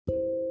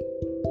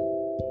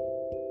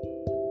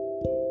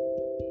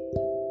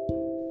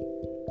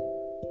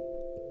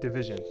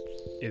Division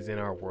is in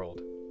our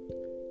world.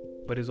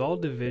 But is all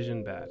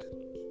division bad?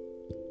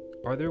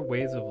 Are there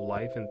ways of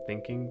life and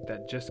thinking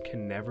that just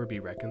can never be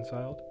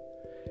reconciled?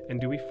 And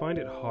do we find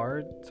it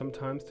hard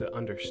sometimes to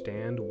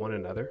understand one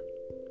another?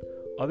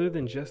 Other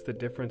than just the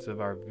difference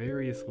of our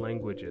various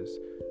languages,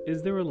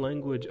 is there a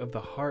language of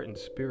the heart and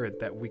spirit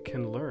that we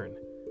can learn?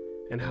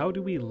 And how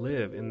do we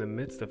live in the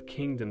midst of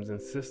kingdoms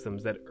and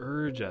systems that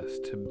urge us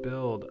to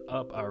build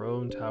up our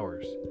own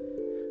towers?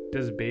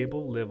 Does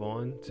Babel live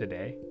on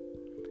today?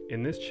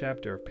 In this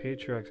chapter of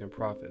Patriarchs and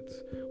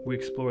Prophets, we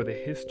explore the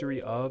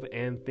history of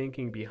and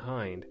thinking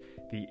behind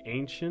the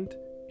ancient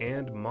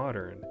and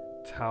modern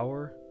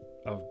Tower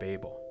of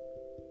Babel.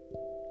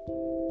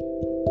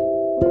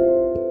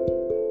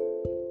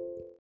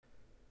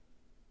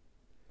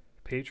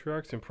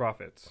 Patriarchs and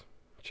Prophets,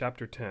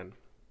 Chapter 10,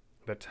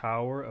 The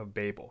Tower of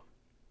Babel.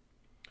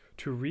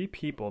 To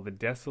repeople the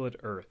desolate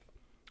earth,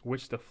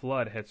 which the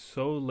flood had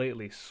so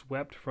lately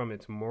swept from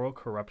its moral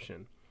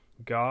corruption,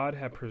 God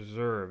had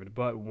preserved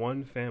but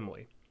one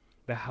family,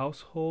 the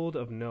household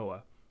of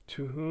Noah,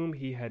 to whom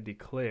he had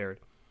declared,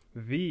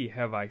 "Thee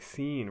have I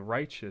seen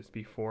righteous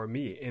before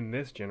me in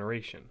this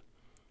generation."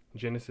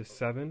 Genesis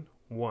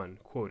 7:1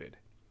 quoted.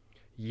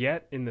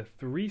 Yet in the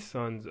three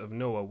sons of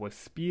Noah was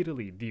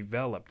speedily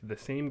developed the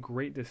same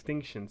great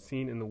distinction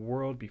seen in the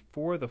world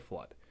before the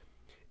flood.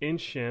 In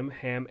Shem,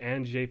 Ham,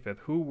 and Japheth,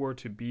 who were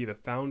to be the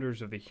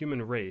founders of the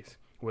human race,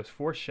 was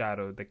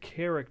foreshadowed the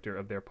character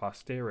of their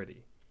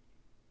posterity.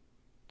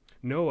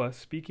 Noah,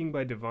 speaking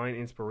by divine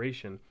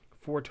inspiration,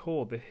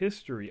 foretold the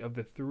history of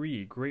the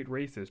three great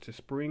races to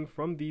spring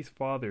from these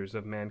fathers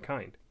of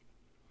mankind.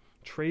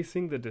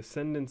 Tracing the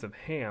descendants of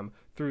Ham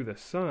through the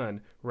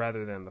son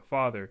rather than the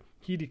father,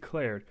 he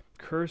declared,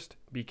 "Cursed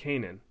be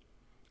Canaan.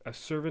 A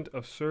servant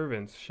of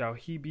servants shall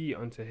he be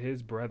unto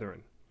his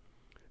brethren."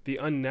 The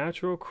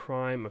unnatural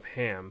crime of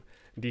Ham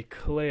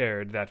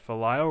declared that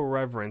filial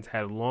reverence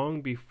had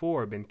long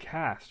before been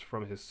cast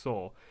from his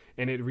soul,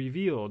 and it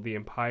revealed the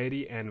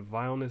impiety and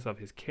vileness of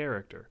his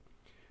character.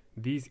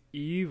 These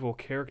evil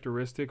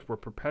characteristics were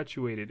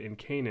perpetuated in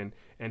Canaan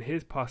and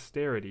his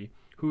posterity,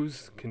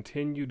 whose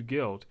continued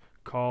guilt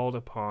called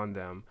upon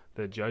them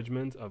the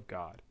judgments of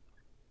God.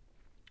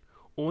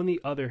 On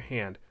the other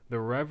hand, the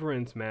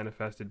reverence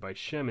manifested by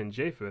Shem and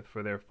Japheth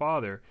for their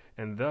father,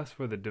 and thus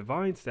for the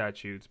divine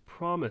statutes,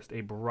 promised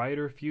a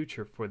brighter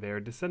future for their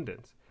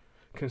descendants.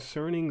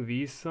 Concerning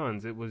these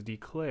sons it was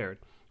declared,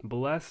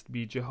 "Blessed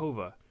be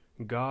Jehovah,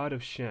 God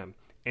of Shem,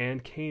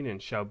 and Canaan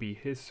shall be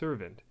his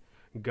servant.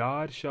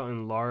 God shall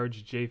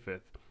enlarge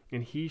Japheth,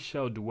 and he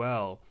shall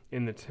dwell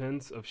in the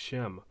tents of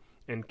Shem,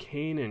 and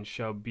Canaan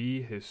shall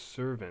be his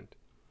servant."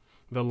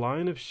 The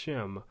line of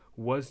Shem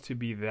was to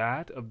be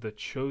that of the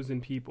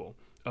chosen people,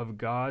 of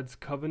God's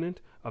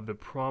covenant, of the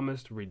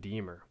promised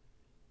Redeemer.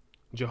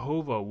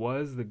 Jehovah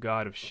was the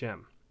God of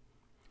Shem.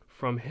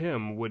 From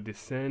him would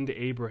descend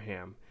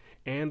Abraham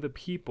and the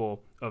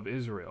people of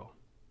Israel,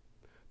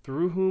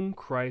 through whom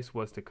Christ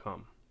was to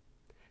come.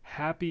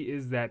 Happy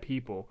is that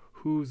people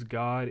whose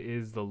God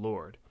is the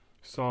Lord.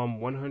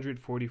 Psalm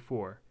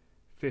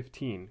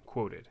 144:15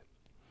 quoted.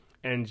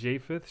 And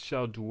Japheth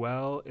shall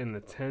dwell in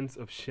the tents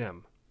of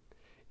Shem.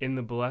 In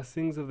the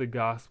blessings of the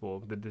gospel,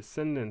 the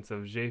descendants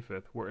of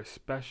Japheth were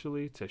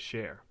especially to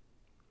share.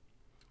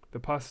 The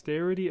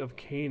posterity of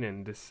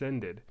Canaan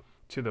descended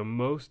to the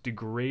most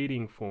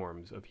degrading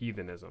forms of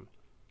heathenism.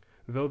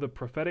 Though the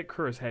prophetic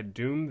curse had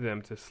doomed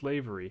them to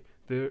slavery,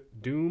 the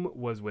doom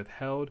was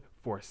withheld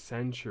for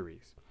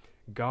centuries.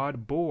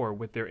 God bore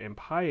with their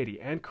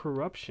impiety and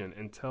corruption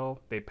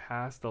until they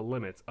passed the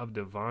limits of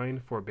divine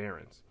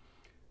forbearance.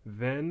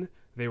 Then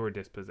they were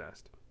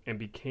dispossessed and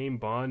became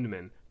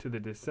bondmen to the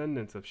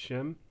descendants of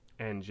Shem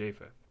and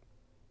Japheth.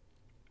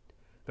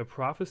 The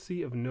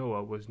prophecy of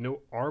Noah was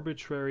no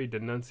arbitrary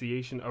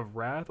denunciation of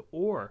wrath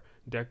or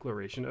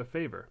declaration of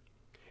favor.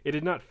 It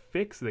did not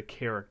fix the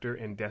character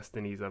and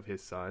destinies of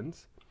his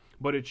sons,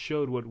 but it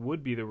showed what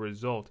would be the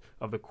result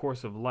of the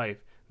course of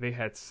life they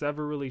had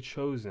severally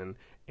chosen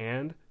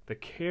and the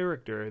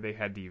character they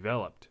had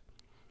developed.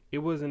 It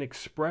was an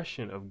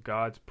expression of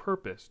God's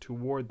purpose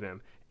toward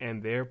them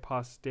and their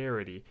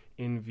posterity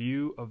in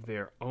view of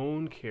their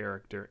own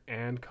character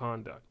and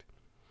conduct.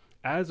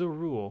 As a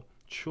rule,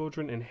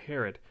 children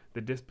inherit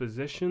the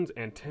dispositions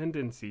and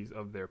tendencies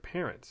of their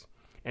parents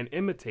and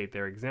imitate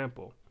their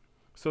example,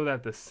 so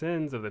that the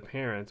sins of the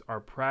parents are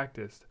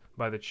practiced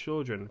by the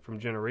children from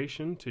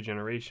generation to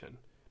generation.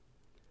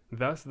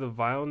 Thus the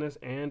vileness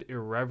and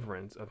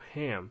irreverence of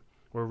Ham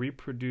were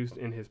reproduced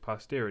in his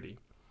posterity,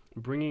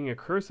 bringing a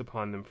curse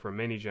upon them for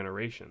many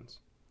generations.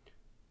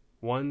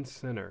 One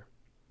sinner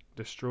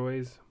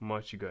destroys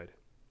much good.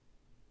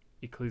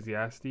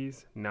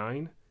 Ecclesiastes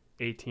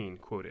 9:18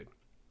 quoted.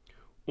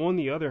 On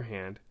the other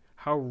hand,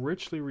 how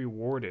richly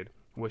rewarded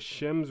was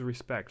Shem's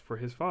respect for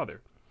his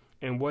father,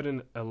 and what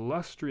an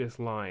illustrious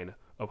line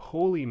of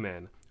holy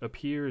men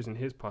appears in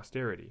his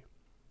posterity.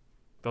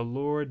 The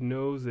Lord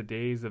knows the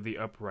days of the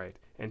upright,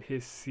 and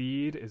his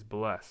seed is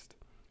blessed.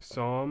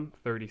 Psalm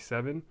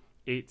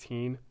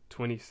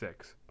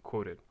 37:18-26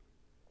 quoted.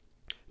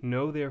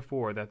 Know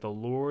therefore that the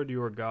Lord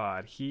your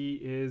God, he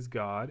is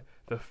God,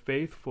 the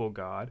faithful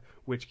God,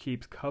 which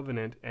keeps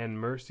covenant and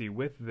mercy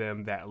with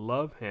them that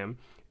love him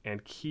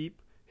and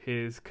keep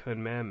his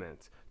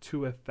commandments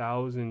to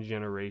 1,000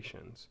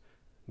 generations.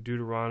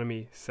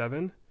 Deuteronomy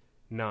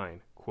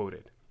 7:9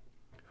 quoted.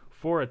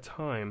 For a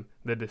time,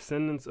 the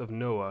descendants of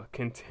Noah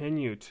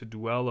continued to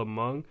dwell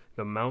among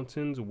the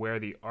mountains where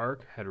the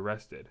ark had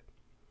rested.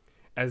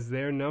 As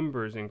their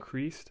numbers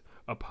increased,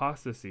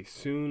 apostasy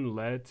soon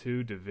led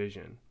to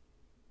division.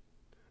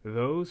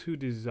 Those who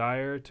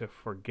desire to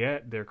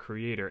forget their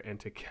Creator and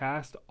to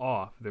cast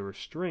off the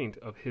restraint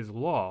of his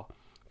law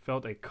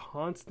felt a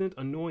constant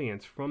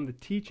annoyance from the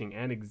teaching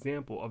and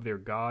example of their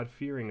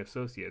God-fearing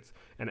associates,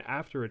 and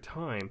after a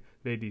time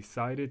they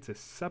decided to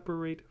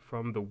separate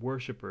from the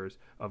worshippers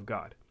of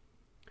God.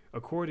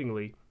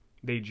 Accordingly,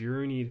 they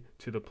journeyed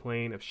to the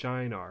plain of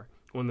Shinar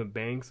on the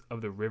banks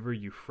of the river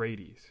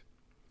Euphrates.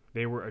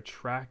 They were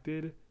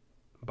attracted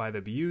by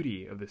the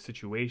beauty of the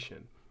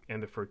situation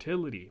and the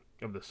fertility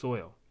of the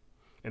soil,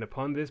 and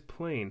upon this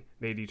plain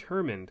they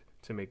determined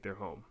to make their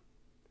home.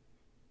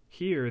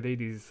 Here they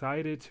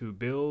decided to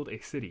build a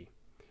city,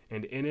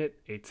 and in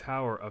it a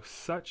tower of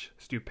such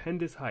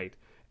stupendous height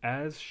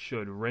as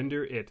should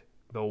render it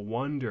the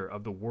wonder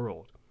of the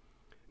world.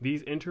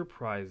 These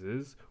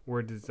enterprises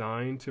were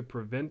designed to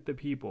prevent the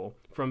people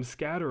from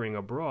scattering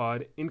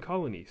abroad in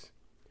colonies.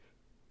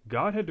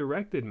 God had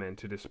directed men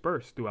to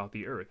disperse throughout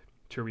the earth,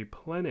 to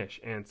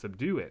replenish and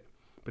subdue it,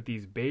 but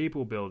these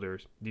Babel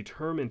builders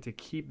determined to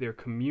keep their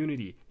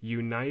community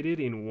united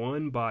in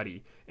one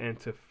body and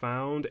to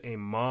found a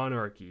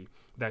monarchy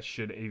that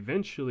should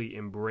eventually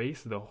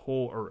embrace the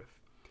whole earth.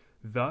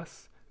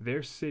 Thus,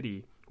 their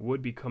city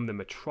would become the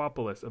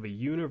metropolis of a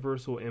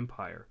universal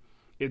empire.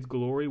 Its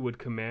glory would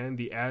command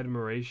the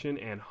admiration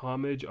and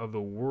homage of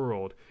the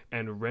world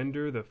and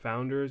render the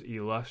founders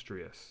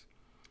illustrious.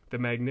 The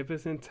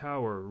magnificent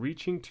tower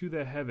reaching to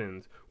the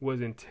heavens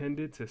was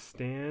intended to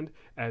stand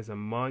as a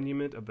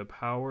monument of the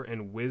power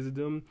and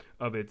wisdom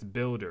of its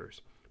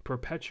builders,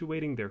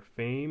 perpetuating their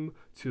fame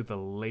to the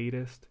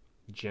latest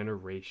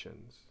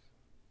generations.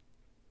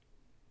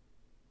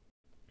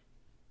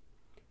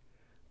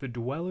 The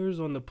dwellers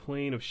on the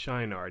plain of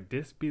Shinar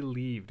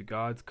disbelieved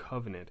God's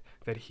covenant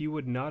that he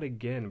would not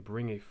again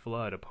bring a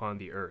flood upon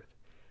the earth.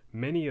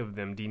 Many of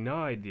them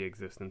denied the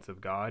existence of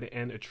God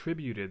and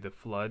attributed the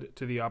flood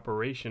to the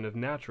operation of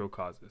natural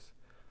causes.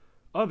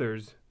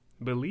 Others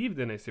believed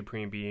in a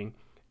supreme being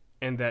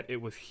and that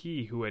it was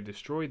he who had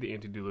destroyed the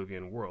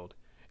antediluvian world,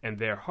 and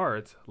their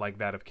hearts, like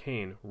that of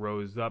Cain,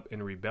 rose up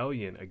in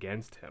rebellion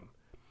against him.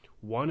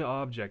 One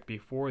object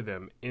before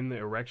them in the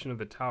erection of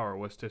the tower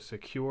was to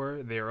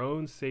secure their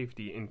own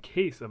safety in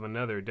case of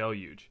another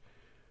deluge.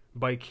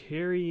 By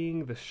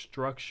carrying the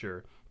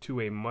structure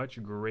to a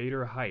much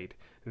greater height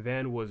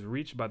than was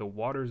reached by the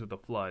waters of the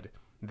flood,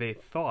 they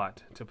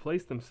thought to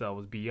place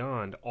themselves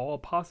beyond all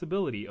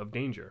possibility of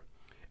danger,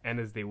 and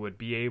as they would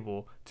be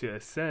able to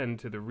ascend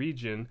to the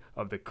region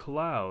of the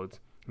clouds,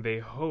 they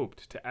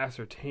hoped to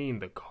ascertain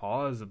the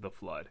cause of the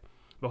flood.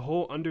 The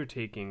whole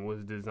undertaking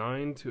was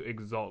designed to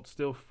exalt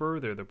still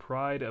further the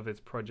pride of its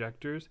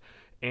projectors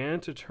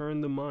and to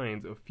turn the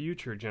minds of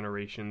future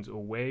generations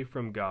away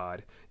from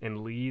God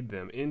and lead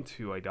them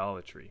into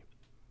idolatry.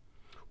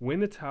 When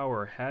the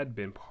tower had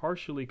been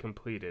partially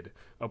completed,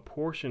 a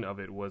portion of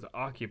it was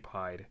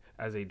occupied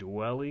as a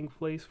dwelling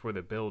place for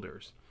the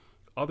builders.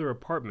 Other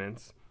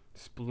apartments,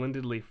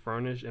 splendidly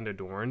furnished and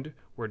adorned,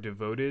 were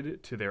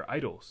devoted to their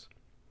idols.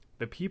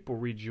 The people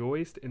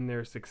rejoiced in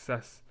their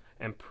success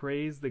and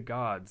praised the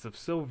gods of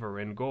silver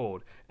and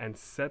gold and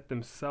set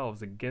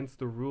themselves against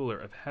the ruler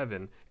of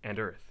heaven and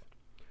earth.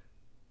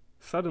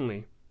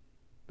 Suddenly,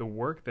 the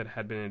work that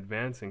had been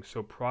advancing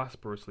so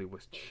prosperously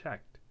was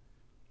checked.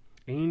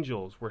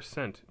 Angels were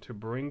sent to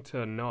bring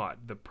to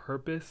naught the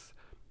purpose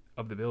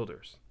of the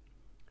builders.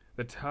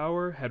 The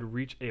tower had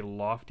reached a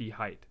lofty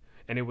height,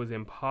 and it was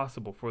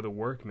impossible for the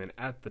workmen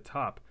at the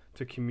top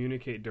to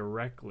communicate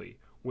directly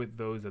with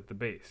those at the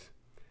base.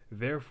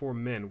 Therefore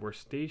men were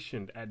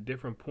stationed at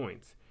different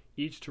points,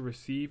 each to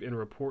receive and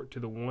report to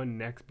the one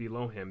next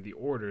below him the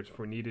orders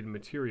for needed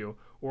material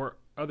or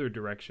other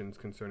directions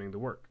concerning the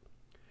work.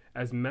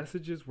 As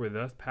messages were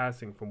thus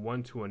passing from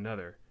one to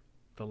another,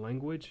 the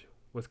language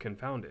was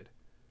confounded,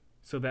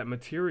 so that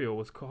material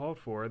was called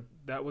for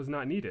that was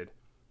not needed,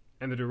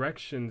 and the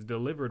directions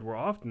delivered were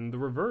often the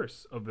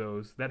reverse of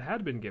those that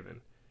had been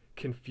given.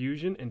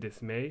 Confusion and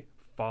dismay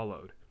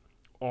followed.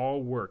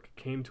 All work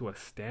came to a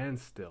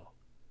standstill.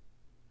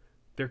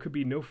 There could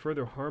be no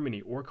further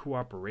harmony or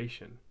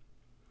cooperation.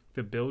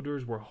 The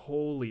builders were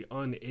wholly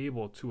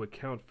unable to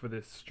account for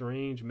this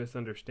strange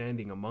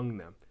misunderstanding among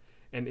them,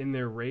 and in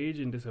their rage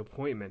and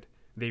disappointment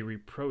they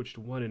reproached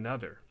one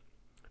another.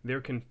 Their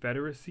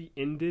confederacy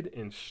ended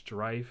in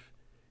strife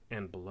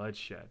and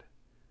bloodshed.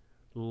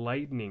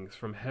 Lightnings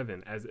from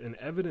heaven, as an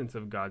evidence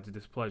of God's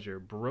displeasure,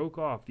 broke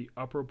off the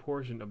upper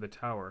portion of the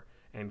tower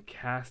and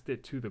cast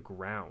it to the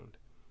ground.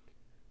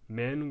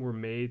 Men were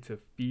made to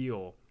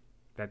feel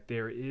that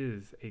there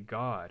is a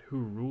God who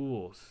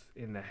rules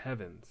in the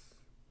heavens.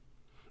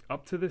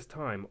 Up to this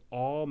time,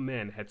 all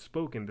men had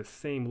spoken the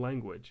same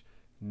language.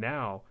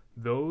 Now,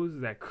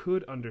 those that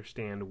could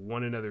understand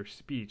one another's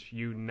speech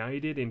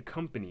united in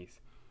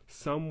companies.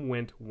 Some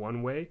went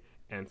one way,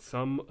 and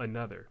some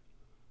another.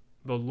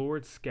 The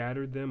Lord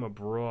scattered them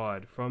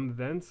abroad from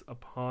thence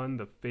upon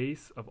the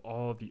face of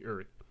all the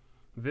earth.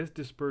 This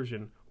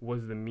dispersion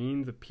was the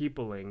means of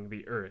peopling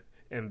the earth,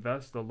 and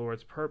thus the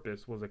Lord's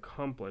purpose was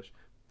accomplished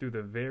through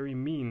the very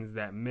means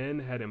that men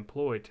had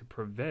employed to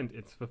prevent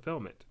its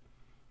fulfillment.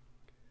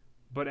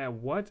 But at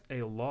what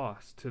a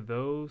loss to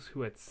those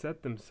who had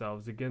set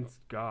themselves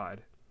against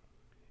God!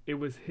 It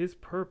was his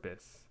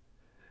purpose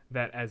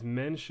that as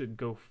men should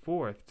go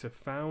forth to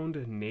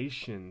found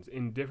nations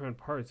in different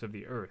parts of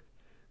the earth,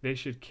 they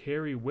should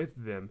carry with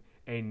them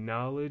a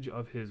knowledge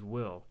of his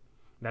will,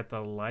 that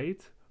the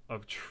light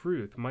of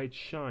truth might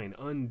shine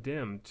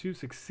undimmed to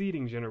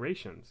succeeding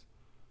generations.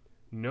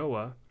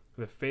 Noah,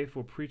 the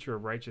faithful preacher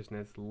of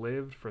righteousness,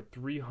 lived for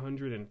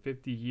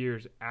 350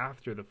 years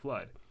after the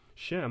flood,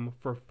 Shem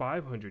for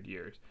 500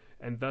 years,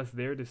 and thus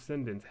their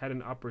descendants had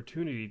an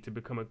opportunity to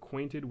become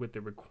acquainted with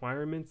the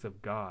requirements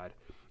of God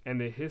and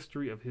the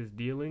history of his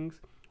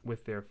dealings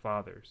with their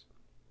fathers.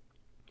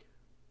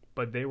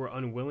 But they were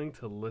unwilling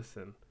to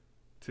listen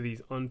to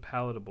these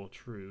unpalatable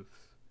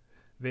truths.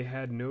 They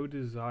had no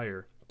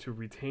desire to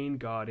retain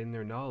God in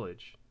their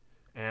knowledge,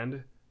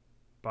 and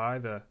by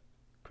the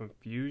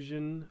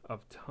confusion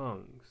of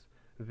tongues,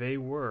 they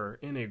were,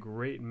 in a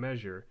great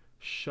measure,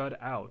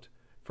 shut out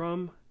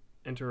from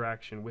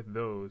interaction with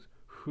those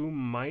who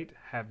might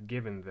have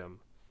given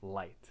them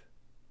light.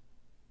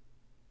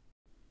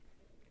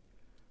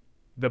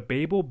 The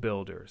Babel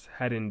builders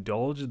had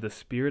indulged the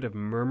spirit of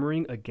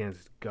murmuring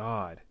against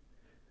God.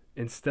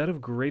 Instead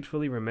of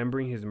gratefully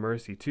remembering his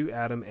mercy to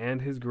Adam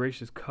and his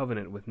gracious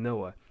covenant with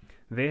Noah,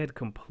 they had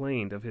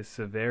complained of his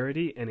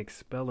severity in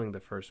expelling the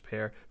first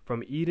pair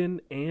from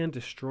Eden and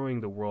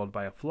destroying the world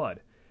by a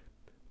flood.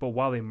 But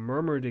while they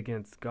murmured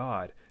against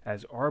God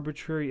as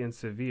arbitrary and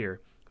severe,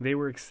 they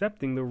were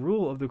accepting the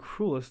rule of the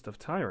cruelest of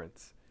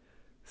tyrants.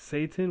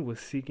 Satan was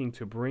seeking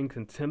to bring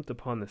contempt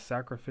upon the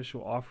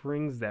sacrificial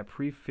offerings that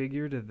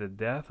prefigured the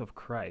death of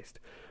Christ,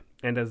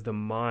 and as the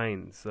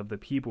minds of the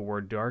people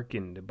were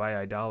darkened by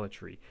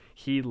idolatry,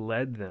 he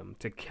led them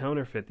to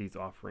counterfeit these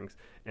offerings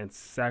and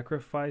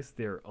sacrifice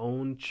their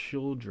own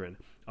children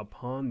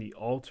upon the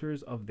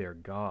altars of their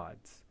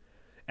gods.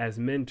 As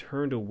men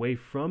turned away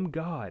from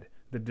God,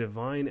 the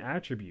divine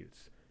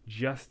attributes,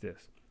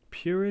 justice,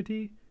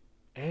 purity,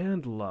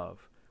 and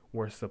love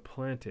were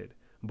supplanted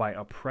by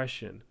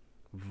oppression,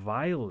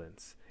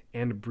 violence,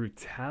 and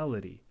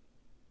brutality.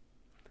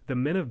 The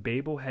men of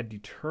Babel had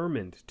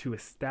determined to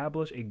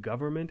establish a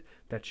government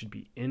that should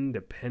be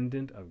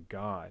independent of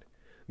God.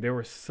 There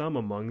were some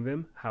among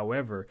them,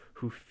 however,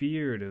 who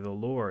feared the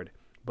Lord,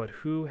 but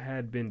who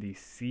had been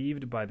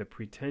deceived by the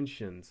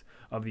pretensions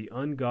of the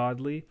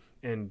ungodly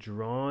and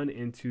drawn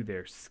into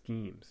their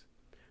schemes.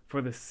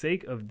 For the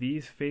sake of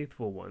these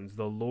faithful ones,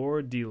 the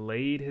Lord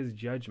delayed his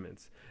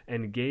judgments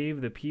and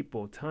gave the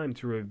people time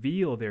to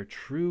reveal their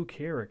true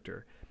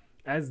character.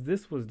 As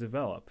this was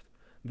developed,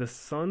 the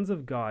sons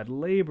of God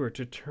labored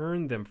to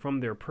turn them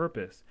from their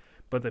purpose,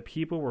 but the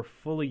people were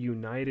fully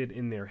united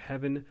in their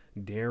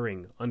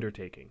heaven-daring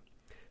undertaking.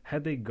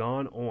 Had they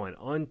gone on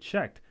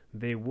unchecked,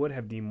 they would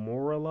have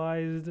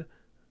demoralized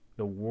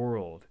the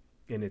world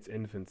in its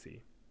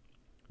infancy.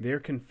 Their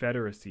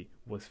confederacy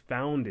was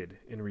founded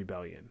in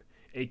rebellion,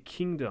 a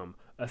kingdom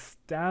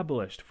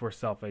established for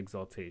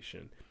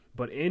self-exaltation,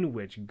 but in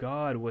which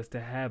God was to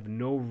have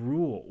no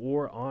rule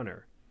or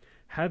honor.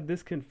 Had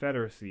this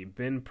confederacy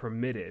been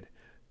permitted,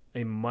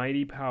 a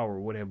mighty power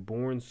would have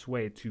borne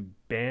sway to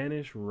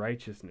banish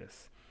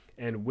righteousness,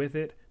 and with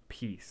it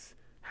peace,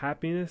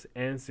 happiness,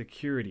 and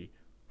security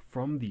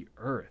from the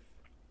earth.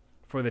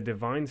 For the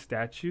divine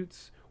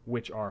statutes,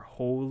 which are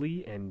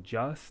holy and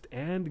just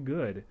and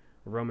good,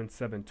 Romans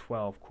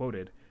 7:12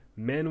 quoted,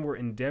 men were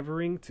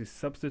endeavoring to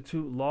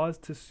substitute laws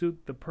to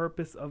suit the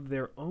purpose of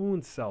their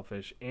own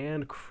selfish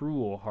and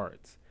cruel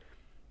hearts.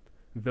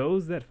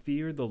 Those that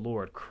feared the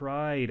Lord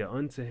cried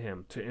unto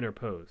him to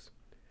interpose.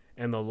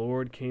 And the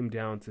Lord came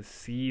down to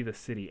see the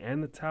city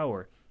and the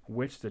tower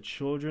which the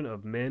children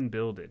of men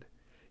builded.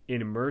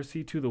 In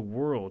mercy to the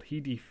world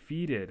he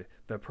defeated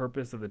the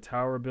purpose of the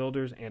tower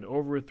builders and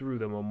overthrew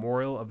the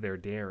memorial of their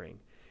daring.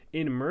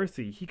 In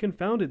mercy he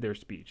confounded their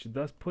speech,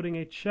 thus putting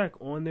a check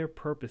on their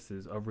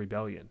purposes of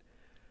rebellion.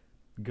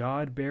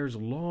 God bears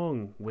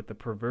long with the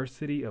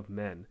perversity of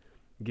men,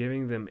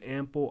 giving them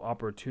ample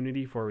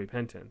opportunity for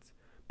repentance,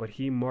 but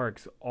he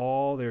marks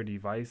all their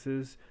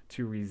devices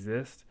to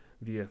resist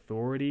the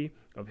authority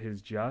of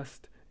his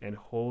just and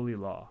holy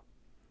law.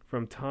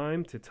 From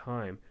time to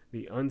time,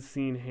 the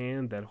unseen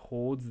hand that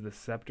holds the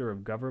scepter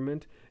of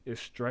government is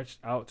stretched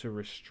out to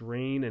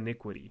restrain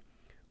iniquity.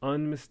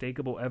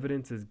 Unmistakable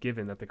evidence is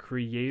given that the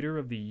creator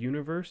of the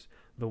universe,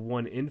 the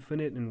one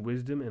infinite in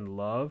wisdom and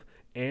love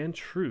and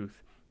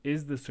truth,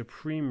 is the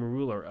supreme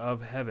ruler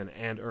of heaven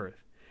and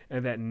earth,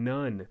 and that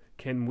none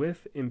can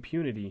with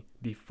impunity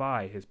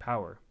defy his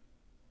power.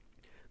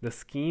 The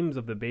schemes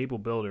of the Babel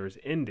builders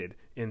ended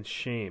in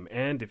shame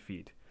and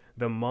defeat.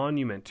 The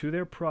monument to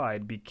their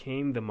pride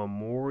became the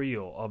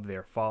memorial of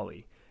their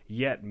folly.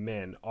 Yet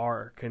men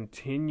are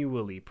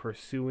continually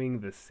pursuing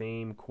the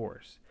same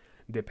course,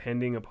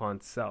 depending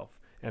upon self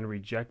and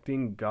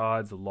rejecting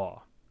God's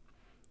law.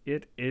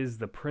 It is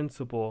the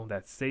principle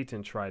that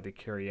Satan tried to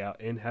carry out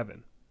in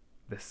heaven,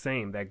 the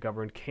same that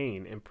governed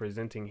Cain in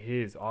presenting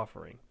his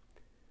offering.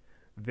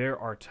 There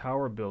are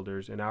tower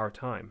builders in our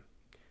time.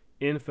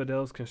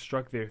 Infidels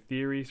construct their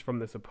theories from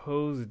the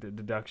supposed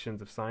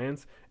deductions of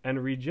science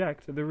and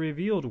reject the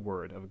revealed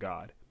word of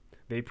God.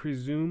 They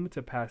presume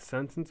to pass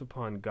sentence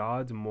upon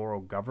God's moral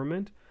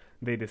government.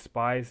 They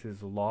despise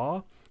his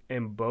law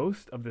and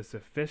boast of the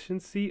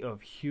sufficiency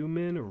of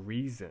human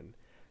reason.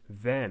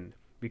 Then,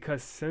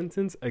 because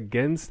sentence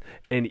against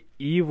an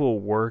evil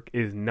work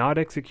is not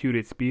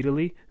executed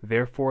speedily,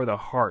 therefore the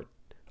heart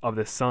of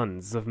the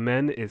sons of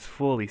men is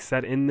fully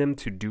set in them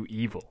to do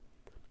evil.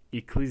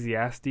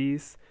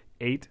 Ecclesiastes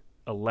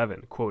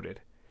 8:11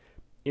 quoted.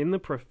 In the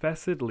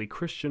professedly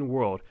Christian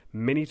world,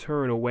 many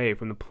turn away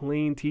from the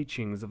plain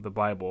teachings of the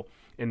Bible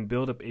and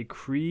build up a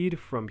creed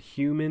from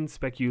human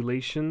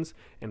speculations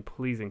and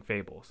pleasing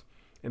fables,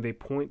 and they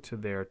point to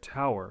their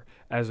tower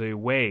as a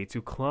way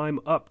to climb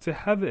up to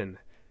heaven.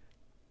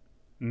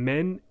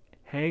 Men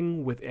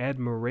hang with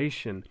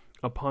admiration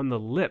upon the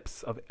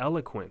lips of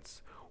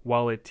eloquence,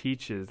 while it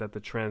teaches that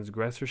the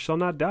transgressor shall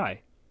not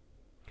die,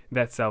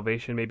 that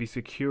salvation may be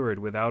secured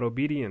without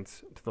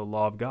obedience to the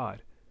law of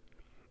God.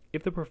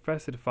 If the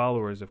professed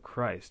followers of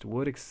Christ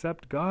would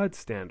accept God's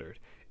standard,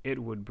 it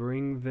would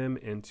bring them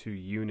into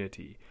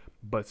unity.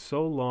 But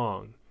so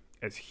long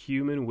as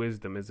human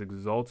wisdom is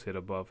exalted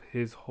above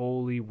his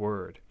holy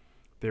word,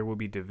 there will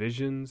be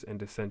divisions and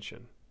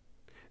dissension.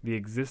 The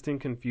existing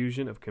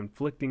confusion of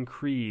conflicting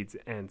creeds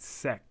and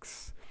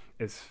sects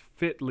is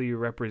fitly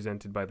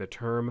represented by the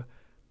term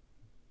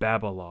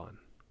Babylon,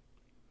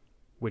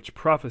 which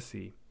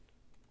prophecy,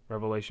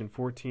 Revelation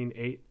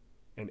 14:8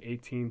 and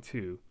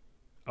 18:2,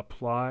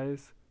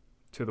 applies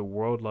to the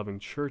world-loving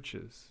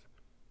churches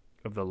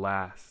of the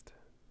last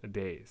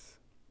days.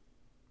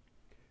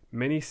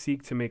 Many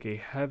seek to make a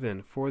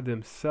heaven for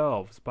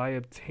themselves by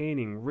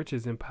obtaining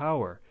riches and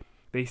power.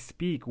 They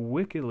speak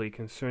wickedly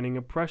concerning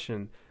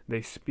oppression.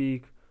 They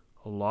speak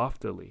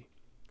loftily.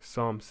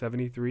 Psalm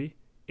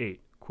 73:8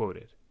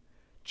 quoted.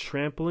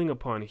 Trampling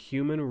upon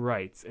human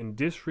rights and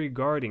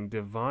disregarding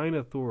divine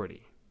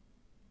authority.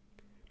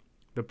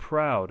 The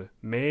proud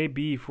may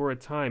be for a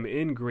time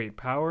in great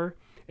power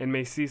and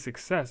may see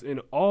success in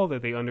all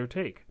that they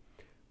undertake,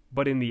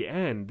 but in the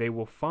end they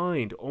will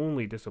find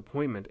only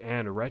disappointment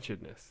and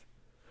wretchedness.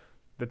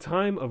 The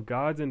time of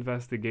God's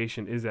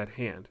investigation is at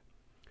hand.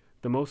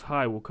 The Most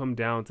High will come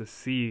down to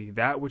see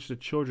that which the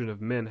children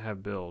of men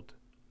have built.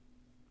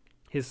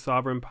 His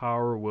sovereign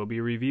power will be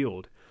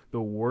revealed.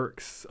 The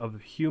works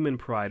of human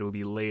pride will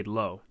be laid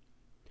low.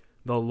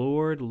 The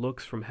Lord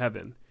looks from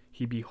heaven.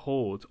 He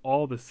beholds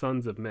all the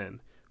sons of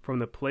men. From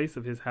the place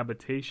of his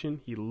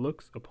habitation, he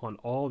looks upon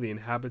all the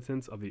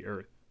inhabitants of the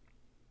earth.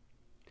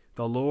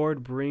 The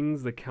Lord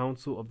brings the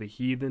counsel of the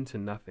heathen to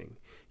nothing.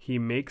 He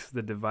makes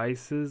the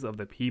devices of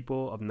the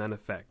people of none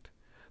effect.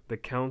 The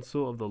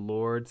counsel of the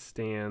Lord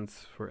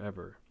stands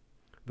forever,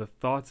 the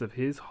thoughts of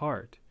his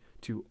heart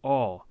to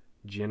all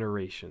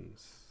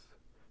generations.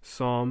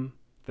 Psalm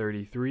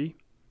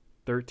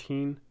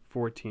 33:13,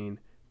 14,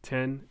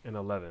 10, and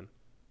 11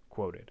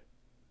 quoted.